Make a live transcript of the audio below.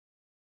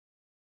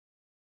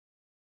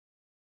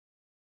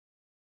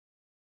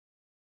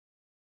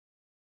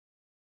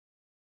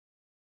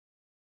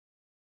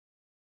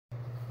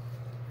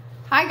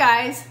Hi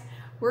guys,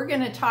 we're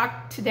going to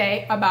talk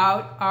today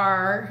about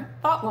our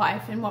thought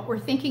life and what we're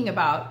thinking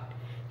about.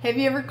 Have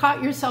you ever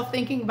caught yourself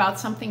thinking about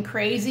something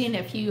crazy, and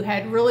if you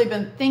had really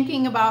been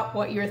thinking about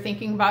what you're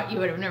thinking about, you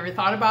would have never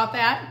thought about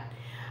that?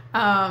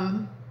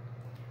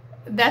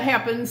 That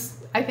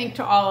happens, I think,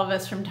 to all of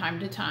us from time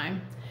to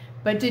time.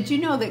 But did you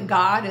know that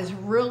God is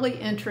really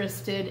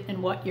interested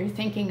in what you're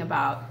thinking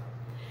about?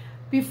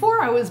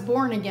 Before I was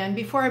born again,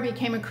 before I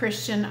became a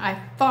Christian,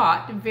 I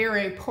thought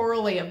very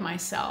poorly of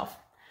myself.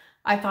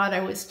 I thought I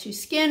was too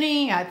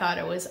skinny. I thought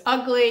I was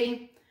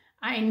ugly.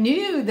 I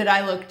knew that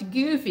I looked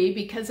goofy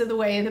because of the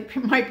way that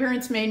my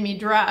parents made me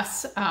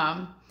dress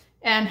and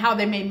how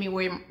they made me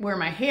wear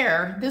my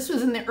hair. This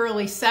was in the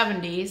early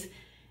 70s,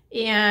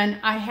 and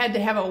I had to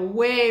have a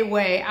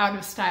way out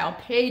of style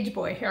page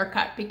boy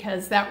haircut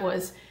because that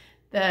was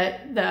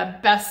the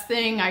best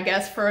thing, I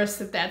guess, for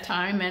us at that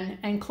time,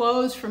 and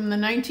clothes from the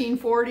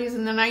 1940s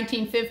and the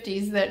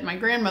 1950s that my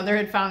grandmother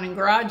had found in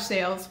garage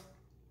sales.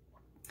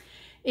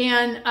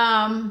 And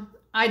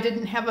I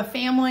didn't have a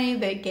family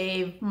that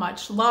gave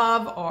much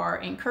love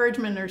or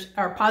encouragement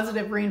or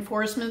positive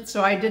reinforcement,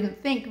 so I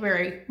didn't think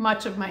very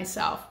much of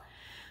myself.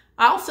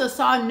 I also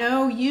saw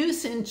no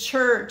use in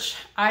church.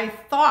 I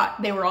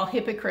thought they were all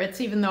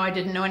hypocrites, even though I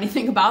didn't know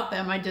anything about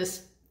them. I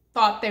just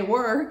thought they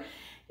were.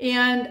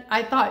 And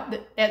I thought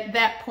that at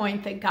that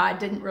point that God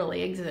didn't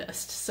really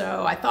exist.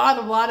 So I thought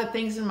a lot of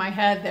things in my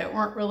head that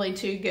weren't really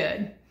too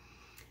good.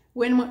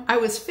 When I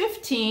was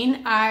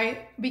 15,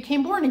 I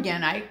became born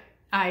again.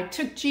 I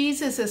took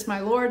Jesus as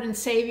my Lord and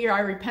Savior. I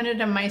repented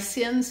of my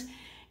sins,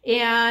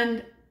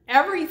 and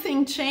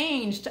everything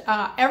changed.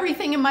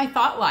 Everything in my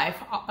thought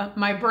life,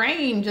 my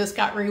brain just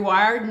got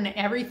rewired and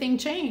everything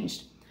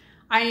changed.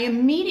 I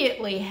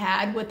immediately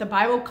had what the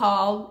Bible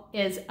called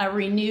is a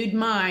renewed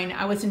mind.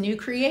 I was a new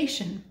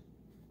creation.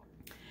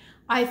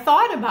 I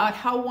thought about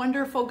how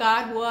wonderful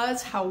God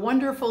was, how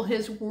wonderful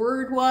His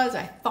Word was.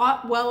 I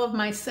thought well of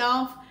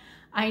myself.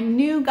 I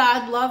knew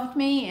God loved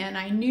me, and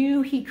I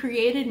knew He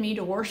created me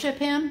to worship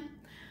Him.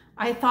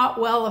 I thought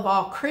well of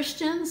all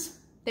Christians.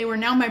 They were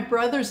now my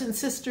brothers and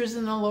sisters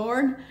in the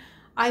Lord.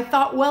 I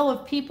thought well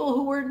of people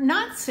who were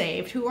not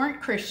saved, who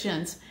weren't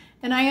Christians.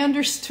 And I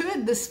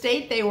understood the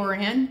state they were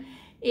in,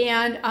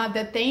 and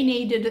that they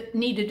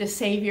needed a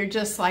Savior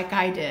just like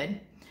I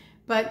did.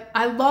 But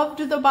I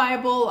loved the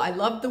Bible. I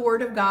loved the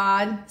Word of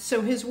God.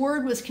 So His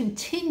Word was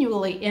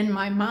continually in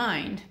my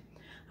mind.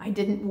 I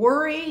didn't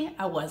worry.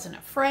 I wasn't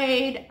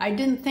afraid. I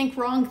didn't think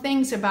wrong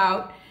things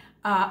about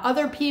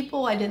other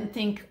people. I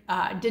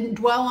didn't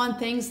dwell on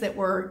things that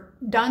were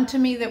done to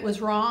me that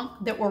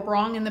were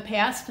wrong in the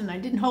past, and I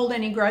didn't hold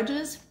any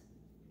grudges.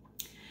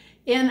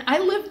 And I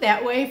lived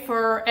that way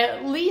for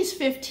at least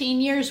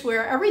 15 years,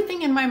 where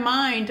everything in my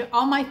mind,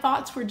 all my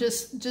thoughts were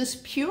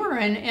just pure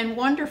and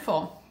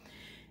wonderful.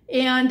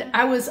 And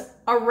I was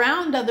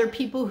around other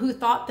people who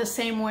thought the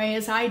same way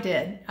as I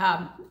did.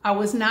 I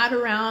was not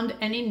around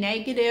any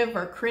negative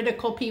or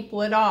critical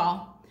people at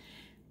all.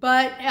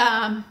 But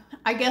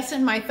I guess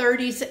in my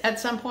 30s, at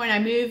some point, I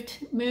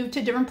moved to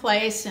a different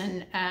place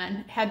and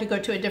had to go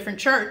to a different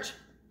church.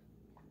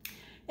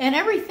 And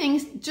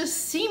everything just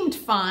seemed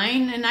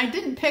fine, and I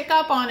didn't pick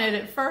up on it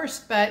at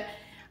first, but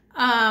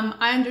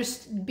I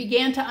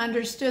began to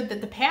understand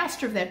that the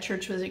pastor of that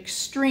church was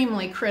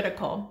extremely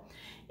critical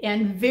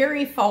and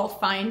very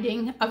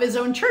fault-finding of his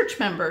own church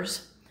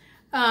members.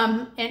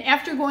 And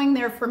after going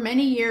there for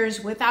many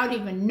years without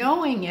even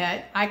knowing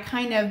it, I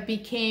kind of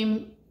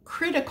became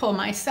critical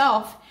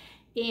myself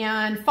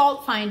and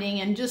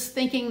fault-finding, and just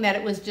thinking that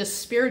it was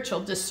just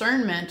spiritual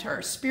discernment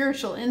or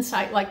spiritual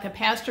insight like the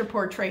pastor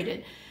portrayed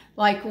it.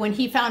 Like when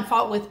he found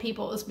fault with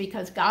people, it was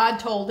because God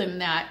told him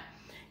that.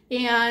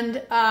 And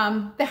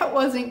that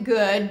wasn't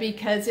good,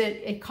 because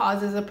it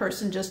causes a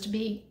person just to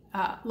be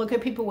look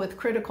at people with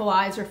critical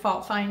eyes or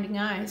fault-finding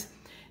eyes.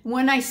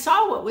 When I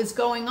saw what was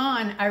going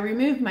on, I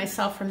removed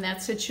myself from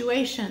that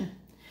situation.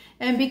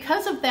 And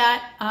because of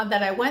that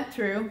that I went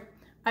through,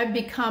 I've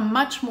become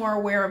much more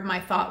aware of my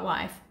thought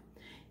life.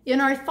 In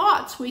our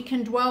thoughts, we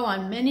can dwell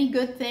on many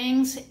good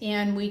things,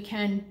 and we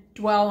can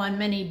dwell on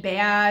many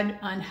bad,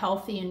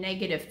 unhealthy, and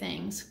negative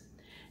things.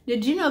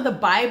 Did you know the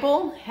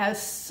Bible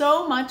has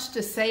so much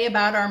to say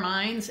about our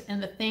minds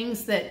and the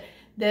things that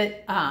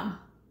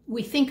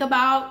we think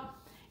about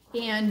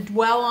and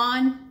dwell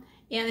on?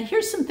 And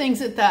here's some things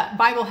that the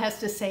Bible has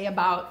to say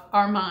about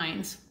our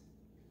minds.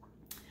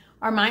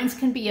 Our minds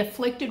can be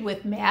afflicted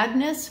with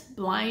madness,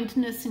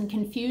 blindness, and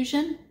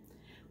confusion.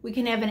 We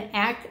can have an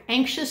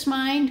anxious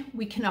mind.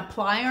 We can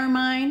apply our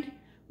mind.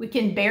 We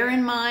can bear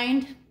in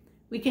mind.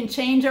 We can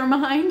change our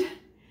mind.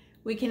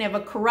 We can have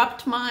a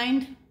corrupt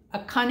mind, a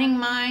cunning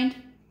mind,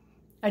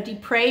 a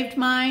depraved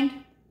mind.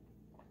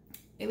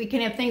 We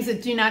can have things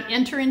that do not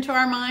enter into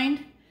our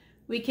mind.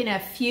 We can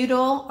have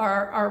futile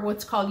or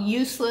what's called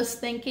useless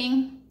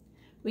thinking.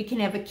 We can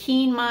have a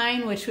keen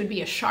mind, which would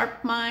be a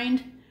sharp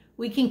mind.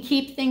 We can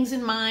keep things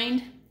in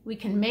mind. We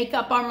can make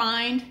up our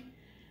mind.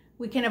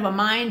 We can have a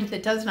mind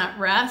that does not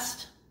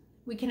rest.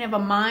 We can have a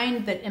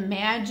mind that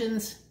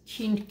imagines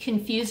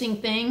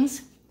confusing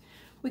things.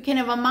 We can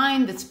have a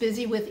mind that's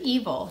busy with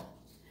evil.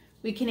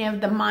 We can have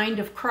the mind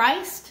of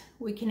Christ.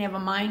 We can have a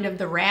mind of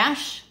the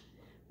rash.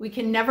 We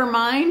can never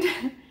mind.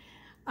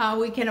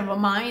 We can have a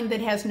mind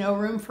that has no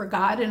room for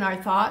God in our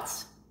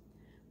thoughts.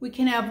 We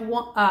can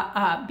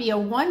have be a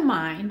one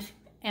mind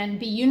and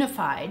be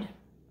unified.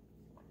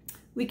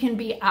 We can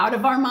be out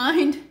of our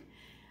mind.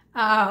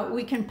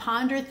 We can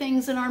ponder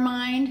things in our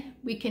mind.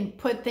 We can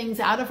put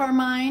things out of our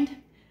mind.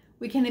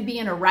 We can be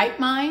in a right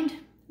mind.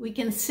 We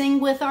can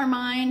sing with our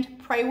mind,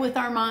 pray with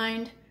our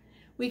mind.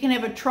 We can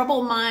have a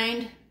troubled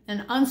mind,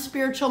 an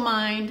unspiritual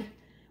mind.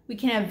 We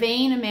can have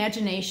vain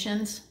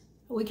imaginations.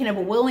 We can have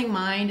a willing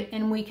mind,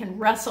 and we can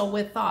wrestle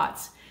with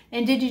thoughts.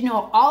 And did you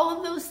know all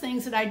of those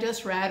things that I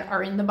just read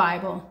are in the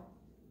Bible?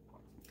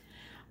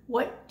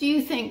 What do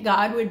you think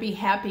God would be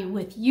happy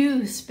with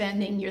you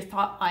spending your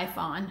thought life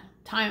on?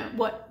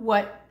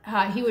 What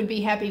he would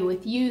be happy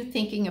with you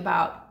thinking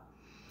about?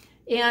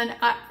 And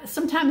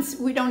sometimes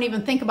we don't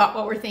even think about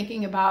what we're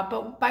thinking about,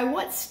 but by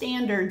what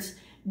standards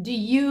do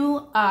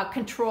you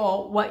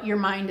control what your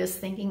mind is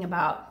thinking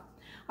about?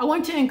 I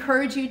want to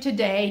encourage you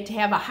today to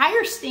have a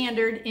higher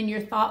standard in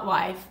your thought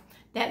life,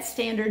 that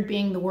standard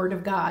being the Word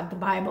of God, the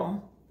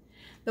Bible.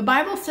 The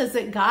Bible says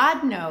that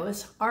God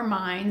knows our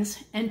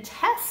minds and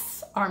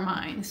tests our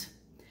minds.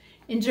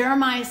 In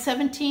Jeremiah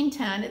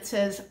 17:10, it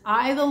says,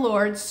 I, the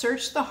Lord,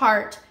 search the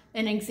heart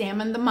and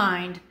examine the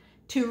mind,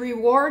 to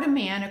reward a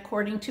man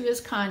according to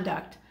his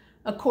conduct,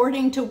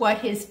 according to what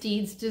his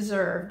deeds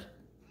deserved.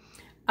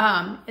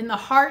 In the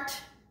heart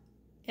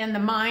and the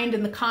mind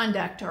and the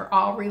conduct are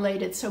all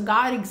related. So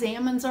God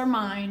examines our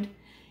mind,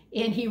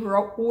 and he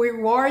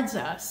rewards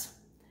us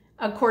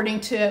according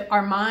to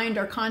our mind,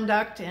 our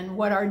conduct, and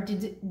what our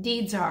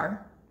deeds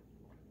are.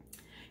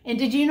 And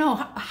did you know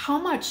how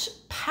much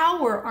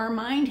power our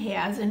mind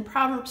has? In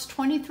Proverbs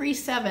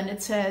 23:7,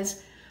 it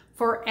says,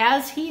 for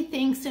as he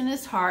thinks in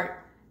his heart,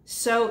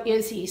 so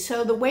is he.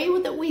 So the way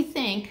that we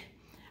think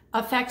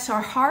affects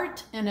our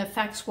heart and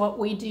affects what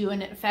we do,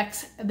 and it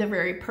affects the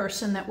very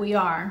person that we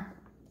are.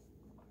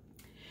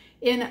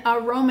 In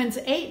Romans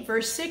 8,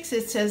 verse 6,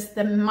 it says,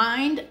 the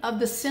mind of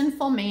the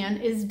sinful man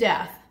is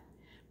death,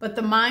 but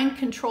the mind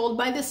controlled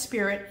by the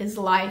Spirit is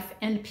life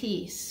and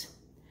peace.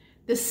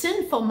 The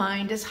sinful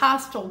mind is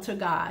hostile to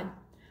God.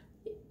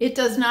 It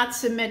does not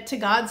submit to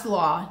God's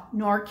law,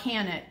 nor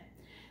can it.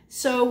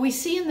 So we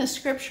see in the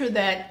scripture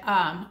that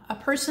a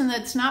person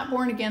that's not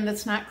born again,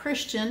 that's not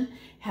Christian,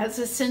 has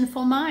a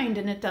sinful mind,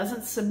 and it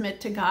doesn't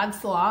submit to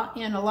God's law,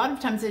 and a lot of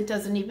times it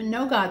doesn't even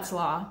know God's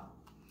law.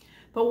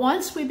 But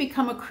once we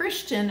become a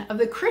Christian, of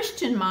the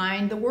Christian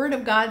mind, the Word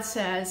of God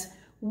says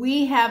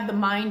we have the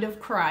mind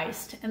of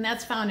Christ, and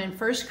that's found in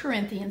 1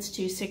 Corinthians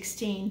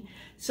 2:16.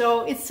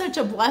 So it's such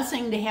a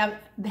blessing to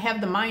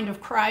have the mind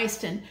of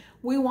Christ, and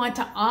we want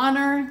to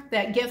honor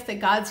that gift that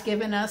God's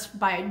given us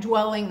by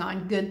dwelling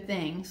on good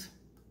things.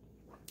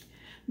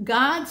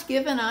 God's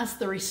given us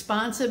the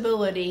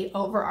responsibility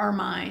over our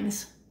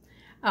minds.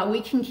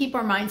 We can keep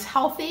our minds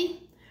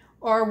healthy,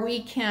 or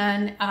we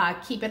can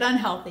keep it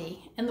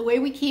unhealthy. And the way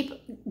we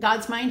keep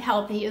God's mind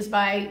healthy is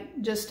by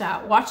just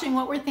watching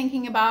what we're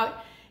thinking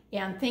about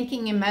and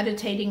thinking and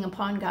meditating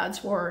upon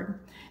God's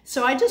Word.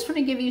 So I just want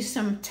to give you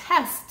some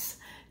tests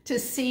to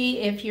see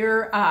if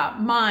your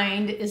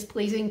mind is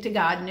pleasing to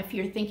God and if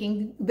you're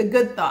thinking the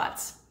good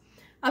thoughts.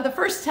 The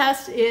first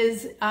test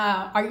is,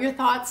 are your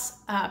thoughts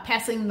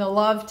passing the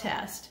love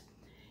test?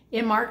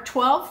 In Mark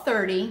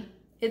 12:30,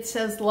 it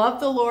says, love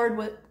the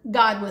Lord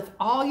God with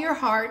all your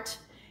heart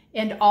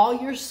and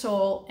all your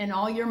soul and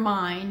all your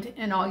mind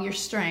and all your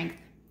strength.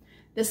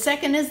 The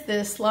second is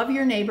this, love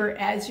your neighbor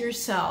as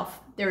yourself.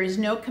 There is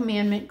no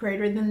commandment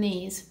greater than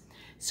these.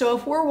 So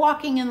if we're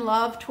walking in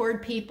love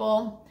toward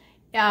people,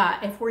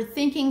 if we're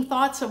thinking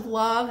thoughts of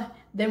love,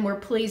 then we're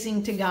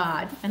pleasing to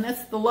God. And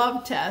that's the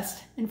love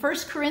test. In 1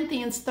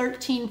 Corinthians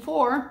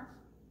 13:4,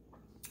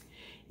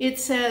 it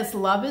says,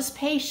 love is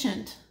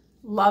patient,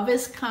 love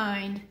is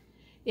kind.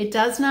 It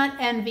does not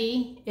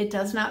envy, it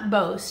does not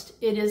boast,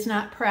 it is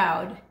not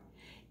proud.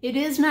 It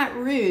is not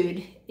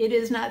rude, it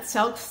is not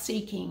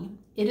self-seeking,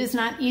 it is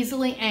not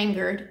easily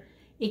angered,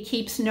 it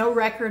keeps no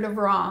record of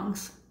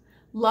wrongs.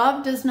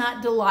 Love does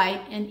not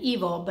delight in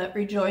evil, but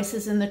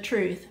rejoices in the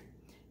truth.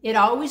 It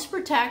always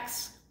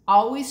protects,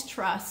 always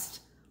trusts,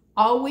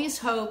 always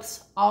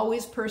hopes,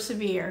 always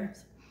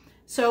perseveres.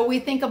 So we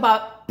think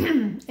about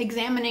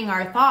examining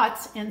our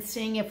thoughts and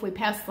seeing if we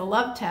pass the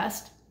love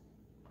test.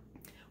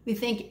 We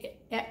think,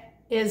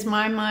 is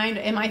my mind,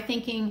 am I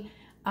thinking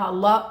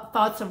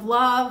thoughts of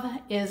love?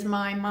 Is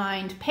my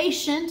mind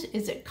patient?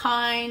 Is it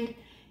kind?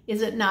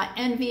 Is it not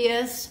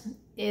envious?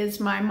 Is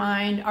my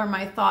mind, are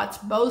my thoughts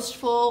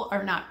boastful,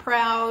 are not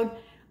proud,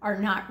 are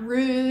not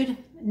rude,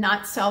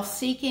 not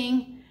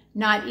self-seeking,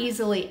 not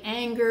easily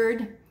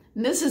angered?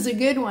 And this is a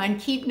good one.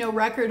 Keep no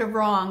record of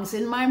wrongs.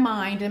 In my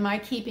mind, am I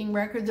keeping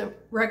record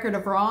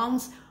of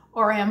wrongs,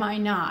 or am I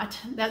not?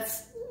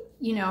 That's,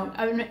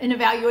 an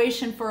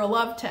evaluation for a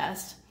love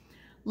test.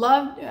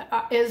 Love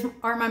has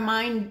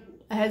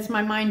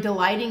my mind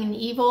delighting in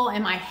evil?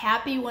 Am I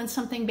happy when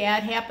something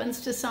bad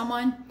happens to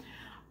someone?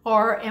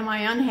 or am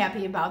I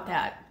unhappy about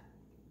that?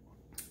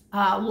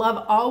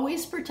 Love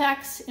always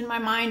protects. In my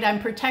mind,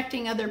 I'm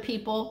protecting other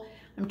people.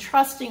 I'm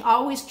trusting,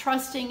 always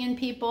trusting in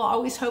people,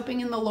 always hoping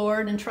in the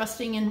Lord and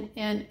trusting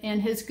in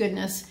His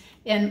goodness.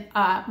 And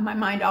my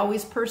mind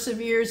always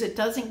perseveres. It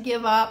doesn't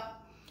give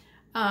up.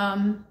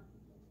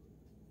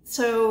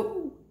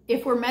 So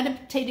if we're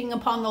meditating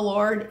upon the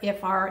Lord,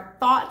 if our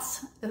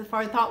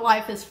thought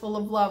life is full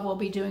of love, we'll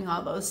be doing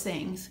all those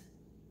things.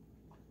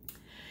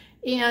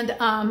 And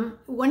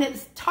when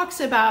it talks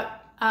about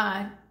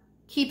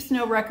keeps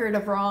no record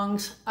of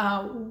wrongs,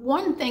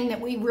 one thing that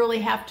we really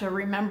have to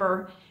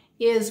remember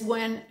is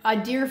when a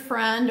dear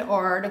friend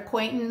or an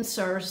acquaintance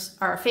or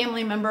a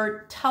family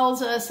member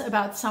tells us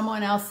about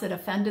someone else that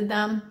offended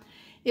them,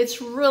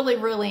 it's really,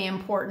 really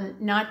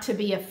important not to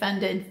be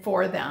offended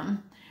for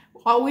them.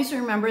 Always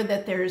remember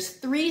that there's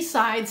 3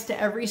 sides to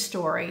every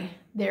story.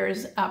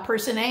 There's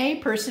person A,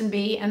 person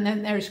B, and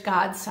then there's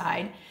God's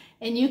side.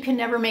 And you can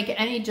never make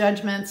any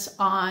judgments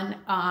on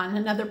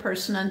another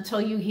person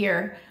until you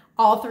hear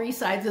all 3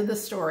 sides of the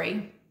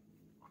story.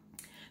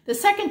 The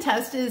second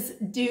test is,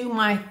 do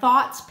my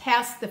thoughts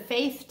pass the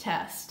faith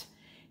test?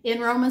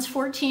 In Romans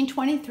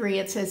 14:23,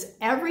 it says,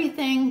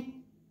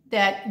 everything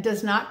that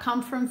does not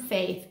come from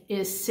faith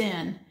is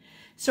sin.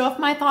 So if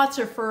my thoughts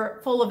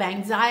are full of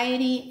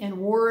anxiety and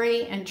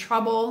worry and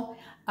trouble,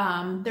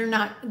 they're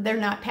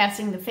not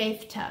passing the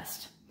faith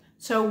test.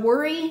 So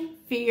worry,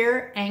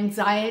 fear,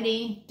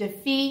 anxiety,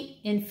 defeat,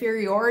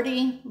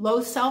 inferiority,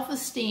 low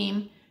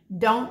self-esteem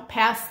don't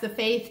pass the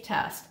faith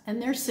test,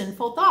 and they're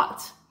sinful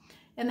thoughts.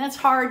 And that's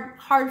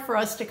hard for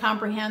us to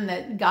comprehend,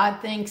 that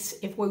God thinks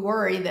if we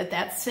worry that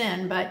that's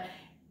sin, but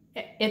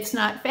it's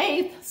not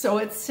faith, so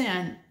it's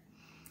sin.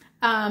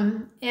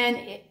 And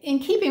in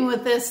keeping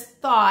with this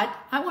thought,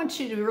 I want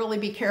you to really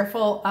be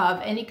careful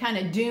of any kind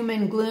of doom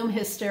and gloom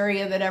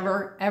hysteria that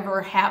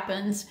ever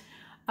happens.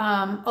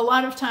 A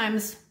lot of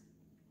times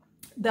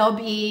there'll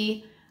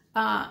be,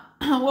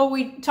 well,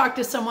 we talked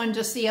to someone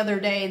just the other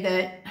day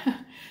that,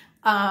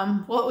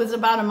 well, it was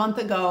about a month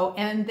ago,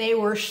 and they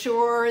were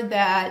sure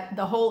that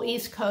the whole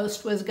East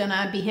Coast was going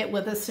to be hit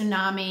with a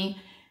tsunami,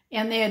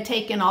 and they had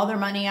taken all their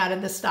money out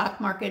of the stock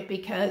market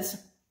because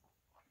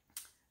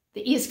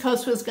the East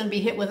Coast was going to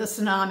be hit with a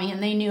tsunami,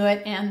 and they knew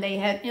it, and they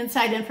had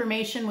inside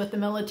information with the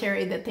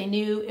military that they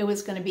knew it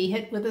was going to be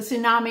hit with a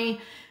tsunami.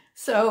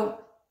 So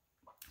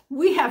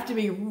we have to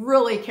be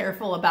really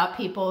careful about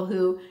people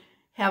who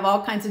have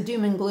all kinds of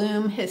doom and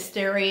gloom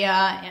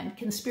hysteria and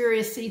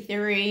conspiracy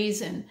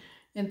theories and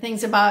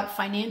things about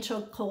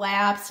financial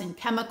collapse and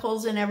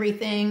chemicals and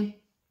everything.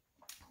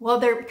 Well,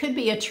 there could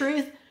be a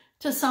truth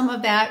to some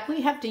of that.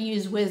 We have to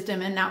use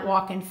wisdom and not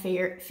walk in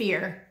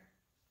fear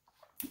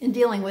in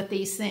dealing with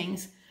these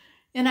things.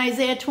 In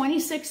Isaiah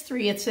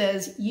 26:3, it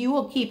says, you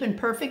will keep in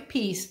perfect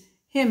peace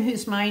him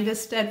whose mind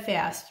is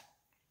steadfast,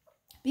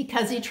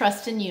 because he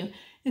trusts in you.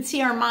 And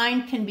see, our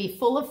mind can be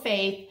full of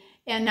faith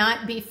and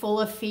not be full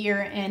of fear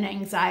and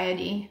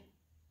anxiety.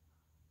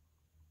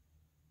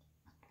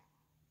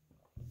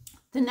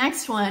 The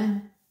next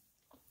one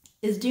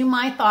is, do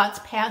my thoughts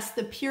pass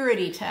the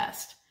purity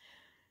test?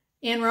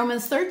 In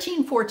Romans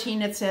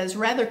 13:14, it says,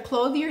 rather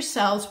clothe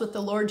yourselves with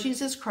the Lord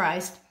Jesus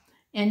Christ,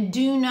 and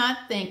do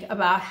not think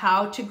about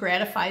how to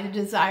gratify the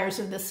desires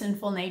of the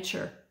sinful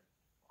nature.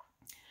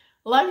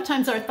 A lot of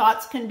times our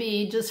thoughts can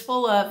be just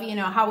full of,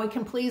 how we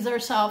can please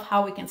ourselves,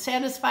 how we can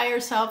satisfy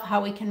ourselves,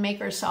 how we can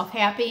make ourselves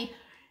happy.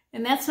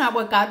 And that's not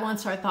what God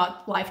wants our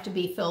thought life to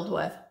be filled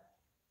with.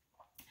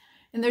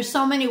 And there's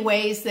so many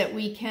ways that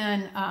we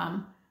can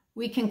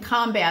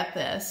combat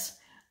this.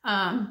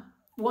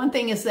 One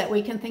thing is that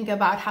we can think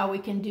about how we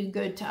can do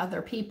good to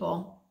other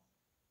people.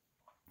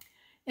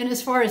 And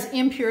as far as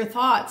impure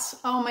thoughts,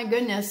 oh my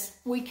goodness,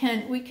 we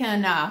can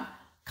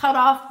cut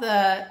off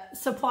the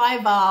supply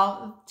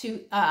valve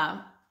to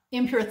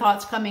impure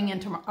thoughts coming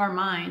into our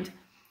mind.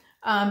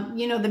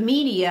 The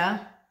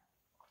media,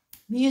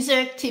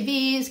 music,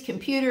 TVs,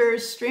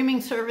 computers,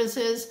 streaming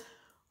services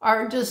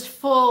are just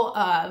full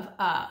of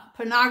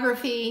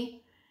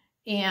pornography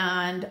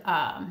and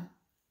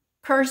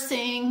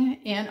cursing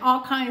and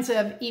all kinds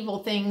of evil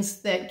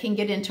things that can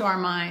get into our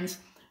minds.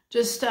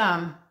 Just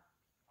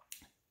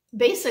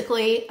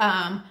basically,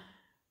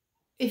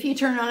 if you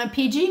turn on a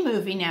PG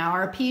movie now,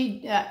 or a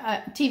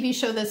TV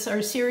show or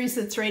a series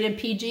that's rated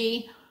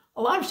PG,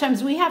 a lot of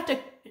times we have to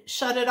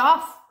shut it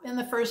off in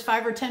the first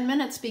 5 or 10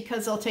 minutes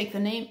because they'll take the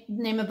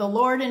name of the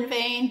Lord in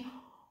vain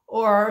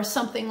or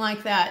something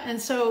like that. And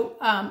so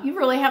you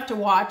really have to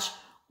watch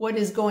what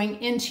is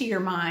going into your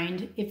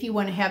mind if you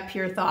want to have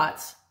pure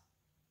thoughts.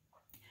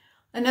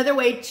 Another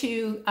way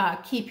to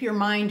keep your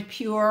mind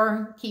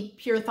pure, keep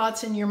pure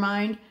thoughts in your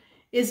mind,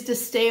 is to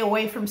stay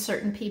away from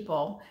certain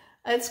people.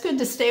 It's good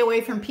to stay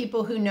away from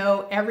people who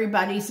know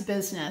everybody's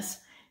business.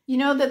 You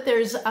know that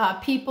there's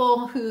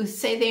people who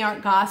say they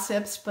aren't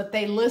gossips, but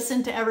they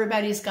listen to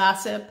everybody's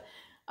gossip.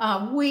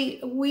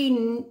 We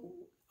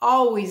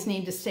always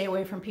need to stay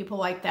away from people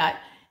like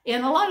that.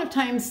 And a lot of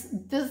times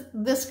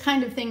this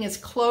kind of thing is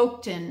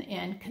cloaked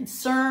in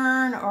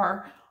concern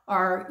or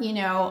or, you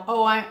know,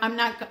 oh, I'm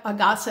not a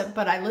gossip,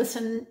 but I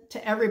listen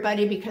to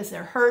everybody because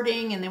they're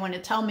hurting and they want to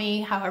tell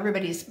me how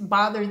everybody's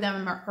bothered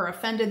them or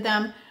offended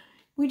them.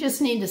 We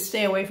just need to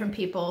stay away from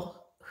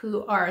people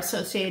who are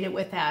associated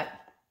with that.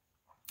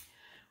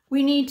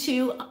 We need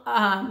to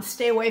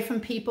stay away from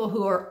people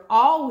who are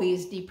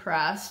always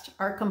depressed,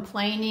 are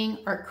complaining,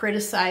 are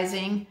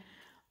criticizing,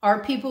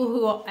 are people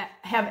who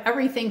have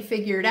everything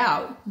figured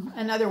out.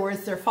 In other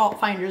words, they're fault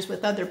finders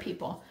with other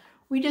people.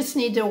 We just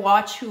need to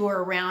watch who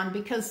are around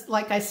because,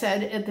 like I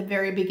said at the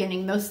very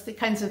beginning, those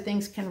kinds of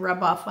things can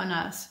rub off on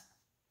us.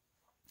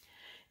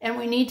 And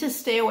we need to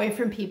stay away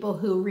from people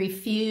who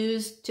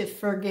refuse to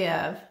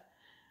forgive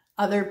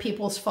other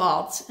people's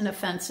faults and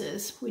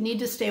offenses. We need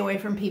to stay away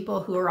from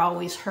people who are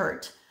always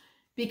hurt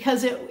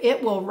because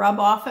it will rub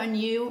off on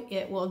you.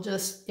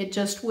 It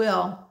just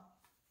will.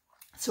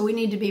 So we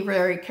need to be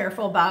very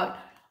careful about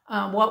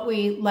what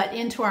we let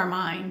into our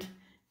mind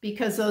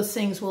because those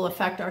things will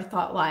affect our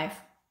thought life.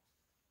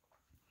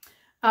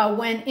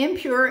 When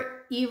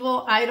impure,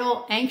 evil,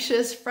 idle,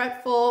 anxious,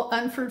 fretful,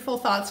 unfruitful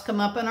thoughts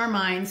come up in our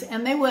minds,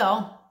 and they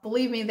will,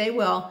 believe me, they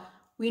will,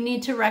 we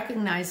need to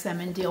recognize them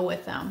and deal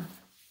with them.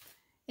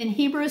 In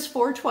Hebrews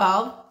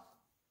 4:12,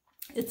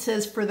 it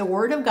says, "For the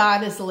word of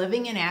God is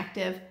living and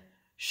active,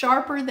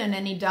 sharper than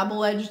any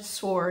double-edged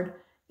sword.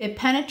 It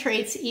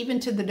penetrates even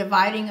to the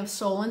dividing of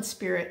soul and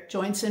spirit,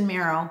 joints and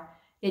marrow.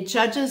 It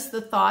judges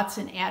the thoughts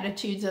and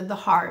attitudes of the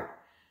heart."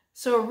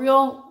 So a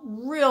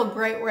real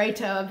great way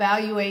to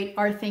evaluate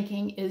our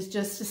thinking is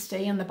just to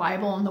stay in the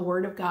Bible and the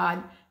Word of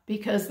God,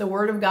 because the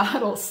Word of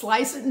God will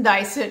slice it and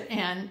dice it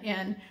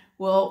and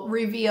will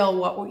reveal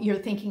what you're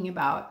thinking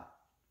about.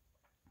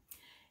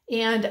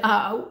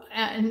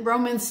 And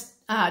Romans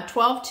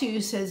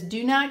 12:2 says,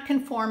 "Do not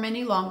conform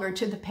any longer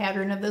to the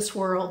pattern of this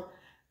world,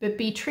 but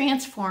be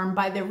transformed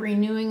by the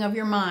renewing of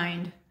your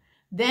mind.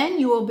 Then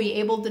you will be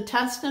able to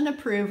test and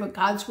approve what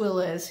God's will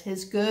is,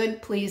 his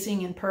good,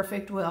 pleasing, and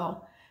perfect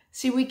will."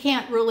 See, we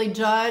can't really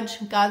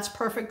judge God's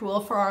perfect will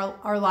for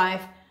our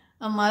life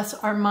unless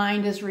our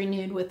mind is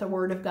renewed with the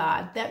Word of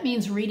God. That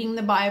means reading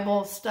the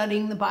Bible,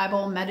 studying the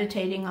Bible,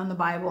 meditating on the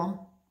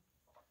Bible.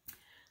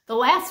 The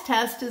last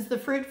test is the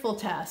fruitful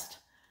test.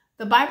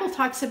 The Bible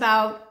talks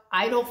about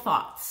idle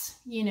thoughts,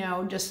 you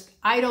know, just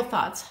idle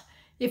thoughts.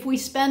 If we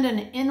spend an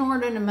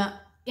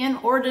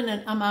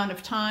inordinate amount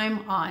of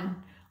time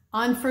on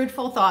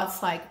unfruitful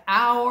thoughts like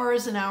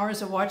hours and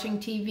hours of watching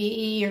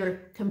TV or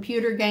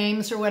computer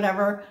games or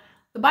whatever,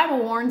 the Bible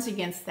warns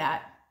against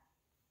that.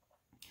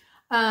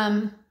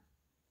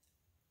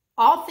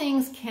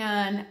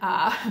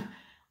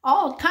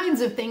 All kinds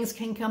of things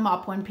can come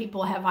up when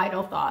people have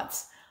idle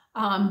thoughts.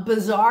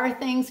 Bizarre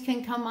things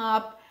can come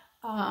up.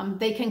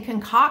 They can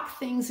concoct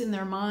things in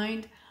their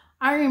mind.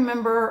 I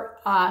remember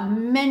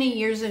many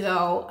years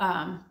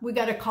ago, we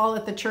got a call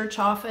at the church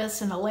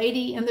office, and a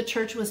lady in the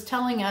church was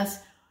telling us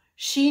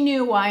she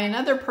knew why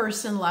another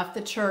person left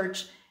the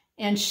church,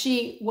 and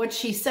what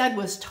she said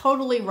was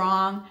totally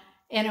wrong,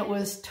 and it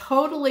was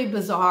totally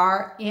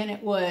bizarre, and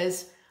it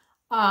was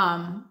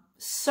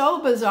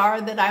so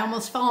bizarre that I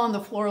almost fell on the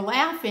floor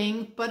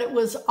laughing, but it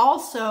was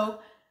also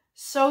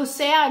so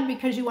sad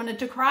because you wanted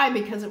to cry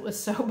because it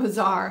was so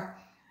bizarre.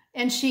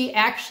 And she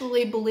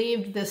actually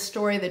believed this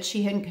story that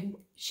she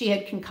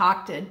had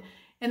concocted.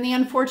 And the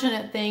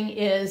unfortunate thing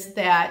is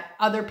that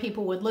other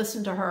people would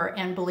listen to her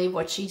and believe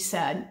what she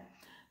said.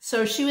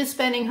 So she was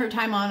spending her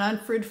time on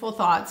unfruitful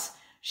thoughts.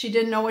 She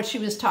didn't know what she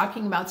was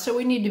talking about. So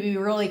we need to be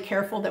really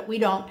careful that we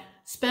don't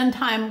spend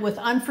time with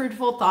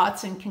unfruitful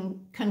thoughts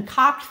and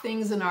concoct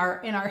things in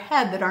our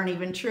head that aren't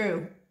even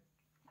true.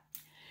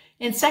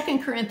 In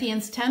 2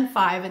 Corinthians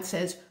 10:5, it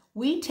says,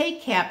 "We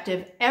take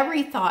captive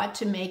every thought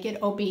to make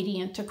it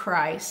obedient to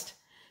Christ."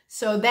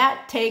 So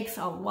that takes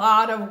a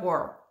lot of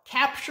work.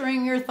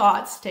 Capturing your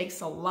thoughts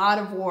takes a lot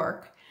of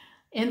work.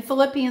 In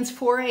Philippians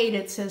 4:8,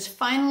 it says,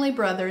 "Finally,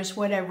 brothers,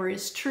 whatever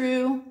is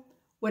true,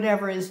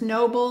 whatever is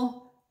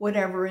noble,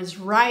 whatever is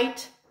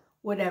right,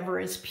 whatever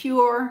is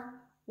pure,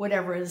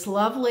 whatever is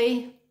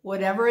lovely,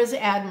 whatever is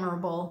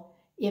admirable,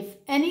 if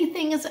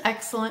anything is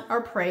excellent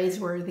or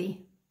praiseworthy,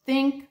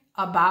 think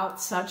about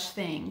such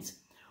things."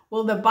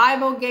 Well, the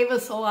Bible gave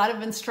us a lot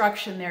of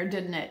instruction there,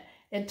 didn't it?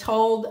 It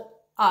told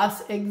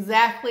us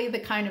exactly the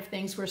kind of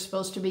things we're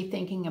supposed to be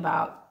thinking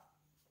about.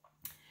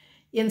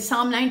 In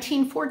Psalm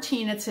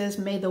 19:14, it says,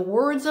 "May the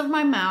words of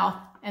my mouth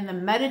and the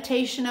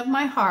meditation of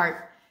my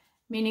heart,"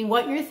 meaning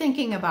what you're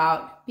thinking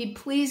about, "be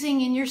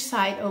pleasing in your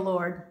sight, O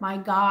Lord, my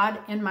God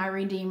and my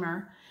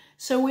Redeemer."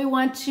 So we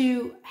want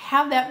to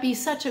have that be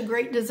such a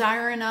great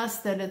desire in us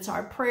that it's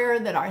our prayer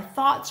that our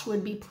thoughts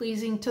would be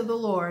pleasing to the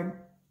Lord,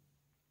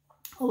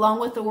 along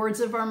with the words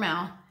of our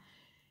mouth.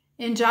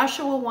 In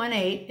Joshua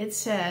 1:8, it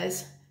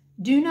says,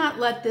 "Do not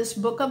let this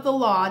book of the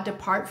law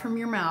depart from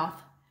your mouth.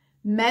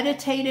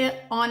 Meditate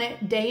on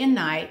it day and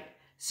night,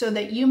 so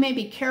that you may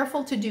be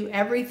careful to do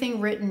everything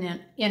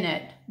written in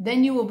it.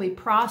 Then you will be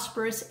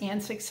prosperous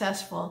and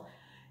successful."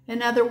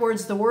 In other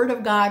words, the Word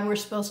of God, we're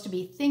supposed to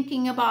be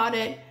thinking about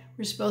it.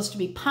 We're supposed to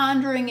be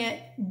pondering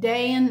it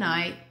day and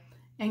night.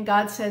 and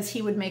God says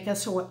he would make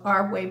us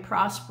our way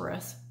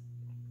prosperous.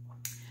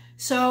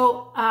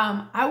 So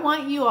I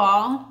want you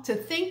all to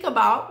think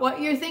about what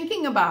you're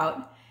thinking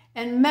about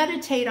and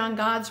meditate on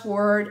God's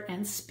word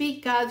and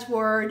speak God's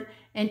word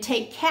and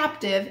take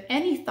captive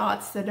any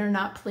thoughts that are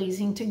not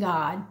pleasing to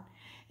God.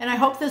 And I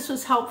hope this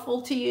was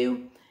helpful to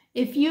you.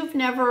 If you've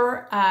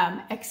never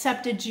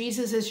accepted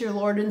Jesus as your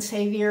Lord and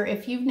Savior,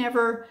 if you've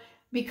never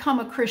become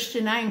a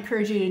Christian, I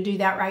encourage you to do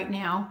that right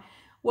now.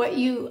 What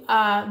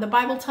the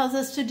Bible tells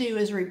us to do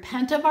is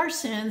repent of our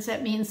sins.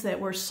 That means that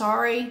we're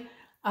sorry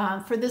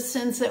for the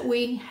sins that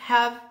we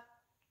have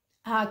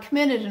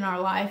committed in our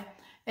life.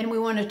 And we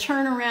want to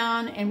turn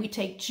around and we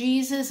take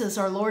Jesus as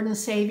our Lord and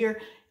Savior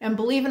and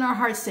believe in our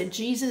hearts that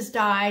Jesus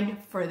died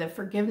for the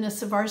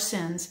forgiveness of our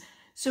sins.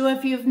 So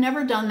if you've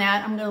never done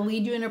that, I'm going to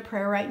lead you in a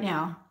prayer right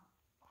now.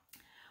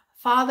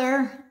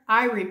 Father,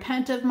 I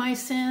repent of my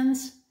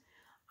sins.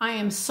 I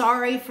am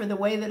sorry for the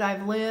way that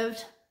I've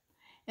lived.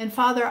 And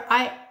Father,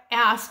 I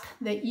ask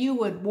that you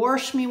would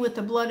wash me with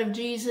the blood of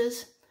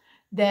Jesus,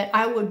 that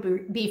I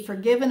would be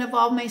forgiven of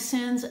all my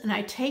sins. And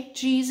I take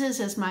Jesus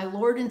as my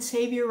Lord and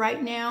Savior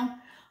right now.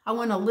 I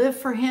want to live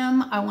for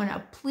him. I want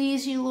to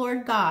please you,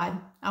 Lord God.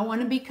 I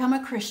want to become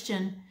a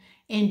Christian.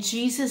 In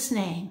Jesus'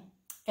 name,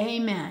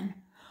 amen.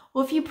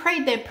 Well, if you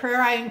prayed that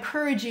prayer, I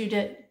encourage you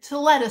to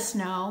let us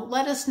know.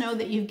 Let us know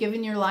that you've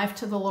given your life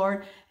to the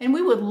Lord, and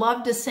we would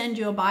love to send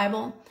you a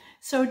Bible.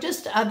 So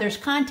just there's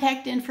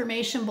contact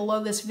information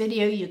below this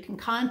video. You can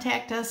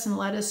contact us and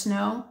let us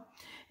know.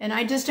 And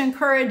I just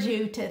encourage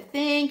you to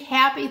think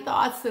happy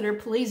thoughts that are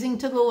pleasing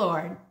to the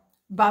Lord.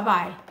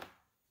 Bye-bye.